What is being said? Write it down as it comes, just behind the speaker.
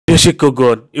প্রিয়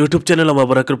শিক্ষকগণ, YouTube channel আমার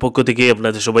বরাকের পক্ষ থেকে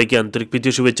আপনাদের সবাইকে আন্তরিক প্রীতি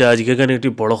শুভেচ্ছা। আজকে এখানে একটি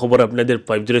বড় খবর আপনাদের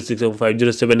 506 এবং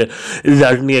 507 এর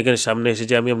রেজাল্ট নিয়ে এখানে সামনে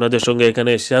এসেছে। আমি আপনাদের সঙ্গে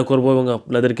এখানে শেয়ার করব এবং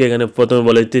আপনাদেরকে এখানে প্রথমে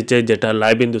বলে দিতে চাই যেটা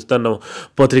লাইভ হিন্দুস্তান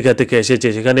পত্রিকা থেকে এসেছে,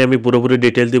 সেখানে আমি পুরোপুরি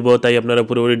ডিটেল দিব। তাই আপনারা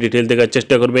পুরোপুরি ডিটেল দেখার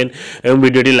চেষ্টা করবেন এবং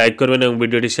ভিডিওটি লাইক করবেন এবং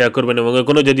ভিডিওটি শেয়ার করবেন। এবং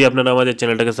এখনও যদি আপনারা আমাদের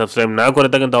চ্যানেলটাকে সাবস্ক্রাইব না করে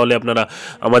থাকেন তাহলে আপনারা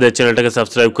আমাদের চ্যানেলটাকে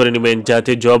সাবস্ক্রাইব করে নেবেন,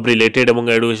 যাতে জব রিলেটেড এবং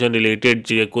এডুকেশন রিলেটেড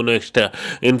যে কোনো এক্সট্রা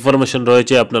ইনফরমেশন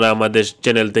রয়েছে আপনারা আমাদের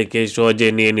চ্যানেল থেকে সহজে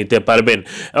নিয়ে নিতে পারবেন।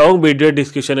 এবং ভিডিও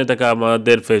ডিসক্রিপশনে থাকা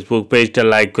আমাদের ফেসবুক পেজটা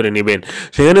লাইক করে নেবেন।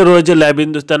 সেখানে রয়েছে লাইভ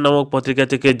হিন্দুস্তান নামক পত্রিকা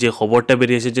থেকে যে খবরটা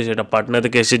বেরিয়ে এসেছে সেটা পাটনা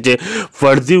থেকে এসেছে।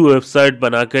 फर्जी वेबसाइट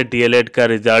बनाकर डीएलएड का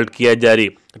रिजल्ट किया जारी,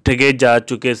 ठगे जा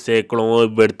चुके सैकड़ों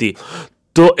अभ्यर्थी।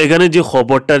 তো এখানে যে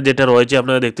খবরটা যেটা রয়েছে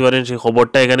আপনারা দেখতে পারেন, সেই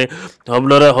খবরটা এখানে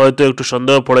আপনারা হয়তো একটু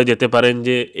সন্দেহ পড়ে যেতে পারেন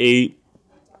যে এই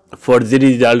ফর্জি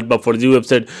রেজাল্ট বা ফর্জি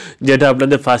ওয়েবসাইট যেটা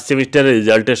আপনাদের ফার্স্ট সেমিস্টারের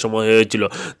রেজাল্টের সময় হয়েছিল,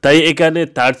 তাই এখানে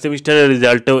থার্ড সেমিস্টারের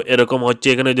রেজাল্টেও এরকম হচ্ছে।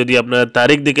 এখানে যদি আপনারা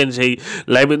তারিখ দেখেন, সেই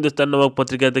লাইভ হিন্দুস্তান নামক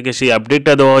পত্রিকা থেকে সেই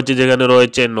আপডেটটা দেওয়া হচ্ছে, যেখানে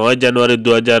রয়েছে 9 জানুয়ারি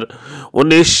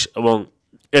 2019 এবং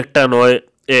 1-9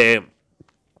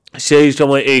 সেই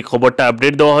সময় এই খবরটা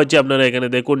আপডেট দেওয়া হয়েছে। আপনারা এখানে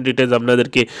দেখুন, ডিটেলস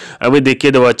আপনাদেরকে আমি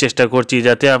দেখিয়ে দেওয়ার চেষ্টা করছি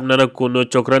যাতে আপনারা কোনো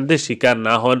চক্রান্তের শিকার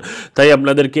না হন। তাই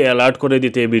আপনাদেরকে অ্যালার্ট করে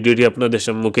দিতে এই ভিডিওটি আপনাদের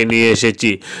সম্মুখে নিয়ে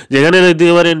এসেছি। যেখানে দেখতে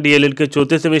পারেন डीएलएड के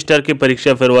चौथे सेमेस्टर की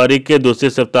परीक्षा फरवरी के दूसरे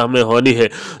सप्ताह में होनी है।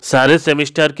 सारे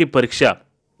सेमेस्टर की परीक्षा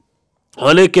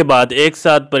होने के बाद एक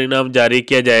साथ परिणाम जारी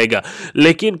किया जाएगा,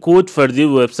 लेकिन कुछ फर्जी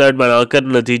वेबसाइट बनाकर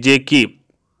नतीजे की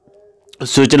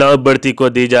सूचना अभ्यर्थी को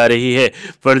दी जा रही है।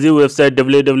 फर्जी वेबसाइट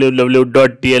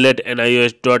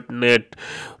www.deled.naios.net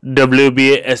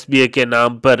WBA के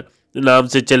नाम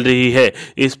से चल रही है।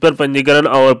 इस पर पंजीकरण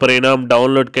और परिणाम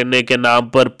डाउनलोड करने के नाम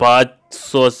पर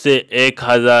 500 से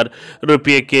 1000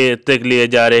 रुपये के तक लिए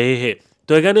जा रहे हैं।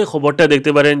 তো এখানে খবরটা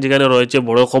দেখতে পারেন, যেখানে রয়েছে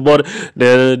বড় খবর।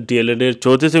 ডিএলএডের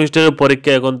চৌথ সেমিস্টারের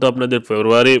পরীক্ষা এখন তো আপনাদের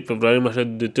ফেব্রুয়ারি মাসের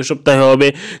দ্বিতীয় সপ্তাহে হবে,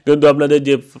 কিন্তু আপনাদের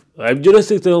যে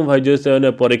 506 এবং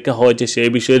 507 পরীক্ষা হয়েছে সেই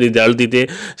বিষয়ে রেজাল্ট দিতে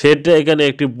সেটা এখানে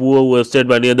একটি ভুয়ো ওয়েবসাইট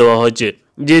বানিয়ে দেওয়া হয়েছে।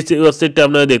 যে ওয়েবসাইটটা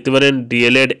আপনারা দেখতে পারেন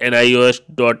DELED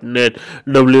NIOS.net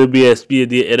WBSPA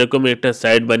দিয়ে এরকম একটা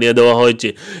সাইট বানিয়ে দেওয়া হয়েছে,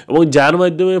 এবং যার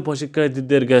মাধ্যমে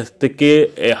প্রশিক্ষার্থীদের কাছ থেকে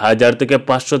 1000 থেকে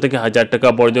 500 থেকে 1000 টাকা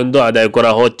পর্যন্ত আদায়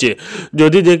করা হচ্ছে।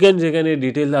 যদি দেখেন সেখানে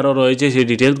ডিটেলস আরও রয়েছে, সেই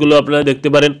ডিটেলসগুলো আপনারা দেখতে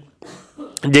পারেন,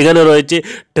 যেখানে রয়েছে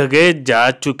ठगे जा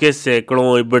चुके सैकड़ों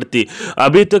अभ्यर्थी।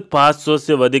 अभी तक 500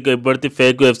 से अधिक अभ्यर्थी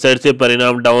फेक वेबसाइट से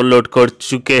परिणाम डाउनलोड कर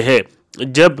चुके हैं।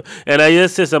 जब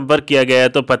एनआईओएस से संपर्क किया गया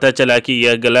तो पता चला कि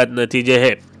यह गलत नतीजे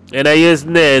है। एनआईओएस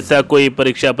ने ऐसा कोई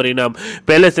परीक्षा परिणाम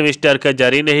पहले सेमेस्टर का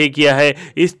जारी नहीं किया है।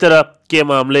 इस तरह के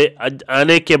मामले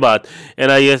आने के बाद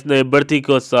एनआईओएस ने अभ्यर्थी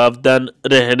को सावधान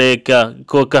रहने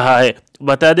को कहा है।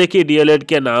 बता दें कि डीएलएड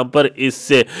के नाम पर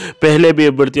इससे पहले भी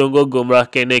अभ्यर्थियों को गुमराह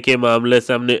करने के मामले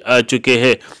सामने आ चुके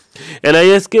हैं।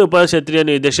 एनआईएस के उप क्षेत्रीय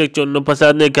निदेशक चुन्नू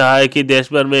प्रसाद ने कहा है कि देश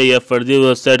भर में यह फर्जी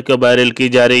वेबसाइट को वायरल की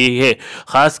जा रही है,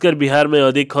 खासकर बिहार में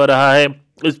अधिक हो रहा है।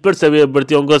 इस पर सभी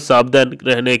अभ्यर्थियों को सावधान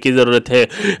रहने की ज़रूरत है।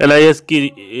 एनआईएस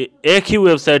की एक ही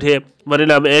वेबसाइट है,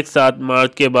 परिणाम 1-7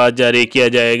 मार्च के बाद জারি किया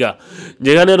जाएगा।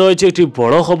 যেখানে রয়েছে একটি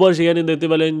বড় খবর, সেখানে দেখতে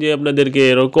পেলেন যে আপনাদেরকে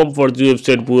এরকম ফর্জি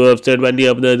ওয়েবসাইট বানিয়ে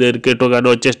আপনাদেরকে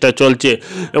ঠকানোর চেষ্টা চলছে,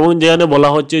 এবং যেখানে বলা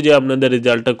হচ্ছে যে আপনাদের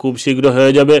রেজাল্টটা খুব শীঘ্র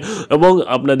হয়ে যাবে এবং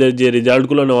আপনাদের যে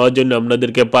রেজাল্টগুলো নেওয়ার জন্য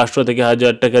আপনাদেরকে 500 থেকে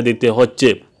 1000 টাকা দিতে হচ্ছে।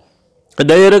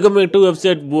 তাই এরকম একটু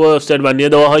ওয়েবসাইট বানিয়ে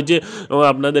দেওয়া হয়েছে এবং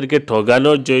আপনাদেরকে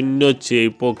ঠকানোর জন্য সেই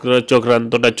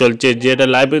চক্রান্তটা চলছে, যেটা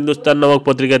লাইভ হিন্দুস্তান নামক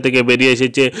পত্রিকা থেকে বেরিয়ে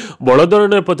এসেছে। বড়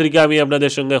ধরনের পত্রিকা, আমি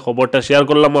আপনাদের সঙ্গে খবরটা শেয়ার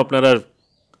করলাম। আপনারা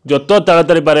যত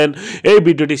তাড়াতাড়ি পারেন এই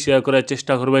ভিডিওটি শেয়ার করার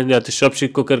চেষ্টা করবেন, যাতে সব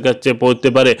শিক্ষকের কাছে পৌঁছতে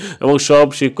পারে এবং সব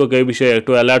শিক্ষক এই বিষয়ে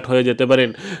একটু অ্যালার্ট হয়ে যেতে পারেন।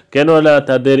 কেননা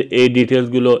তাদের এই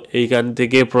ডিটেলসগুলো এইখান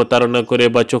থেকে প্রতারণা করে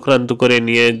বা চক্রান্ত করে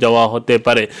নিয়ে যাওয়া হতে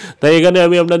পারে। তাই এখানে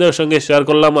আমি আপনাদের সঙ্গে শেয়ার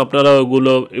করলাম। আপনারা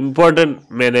এগুলো ইম্পর্টেন্ট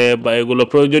মেনে বা এগুলো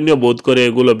প্রয়োজনীয় বোধ করে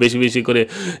এগুলো বেশি বেশি করে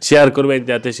শেয়ার করবেন,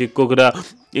 যাতে শিক্ষকরা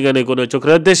এখানে কোনো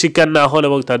চক্রান্তের শিকার না হন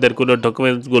এবং তাদের কোনো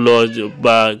ডকুমেন্টসগুলো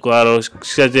বা কারো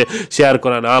সাথে শেয়ার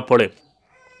করা না পড়ে।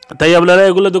 তাই আপনারা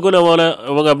এগুলো দেখুন,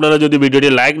 এবং আপনারা যদি ভিডিওটি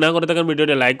লাইক না করে থাকেন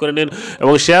ভিডিওটি লাইক করে নেন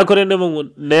এবং শেয়ার করে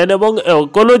নেন এবং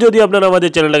কোনো যদি আপনারা আমাদের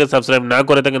চ্যানেলটাকে সাবস্ক্রাইব না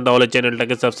করে থাকেন তাহলে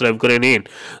চ্যানেলটাকে সাবস্ক্রাইব করে নিন।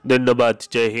 ধন্যবাদ।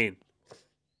 জয় হিন্দ।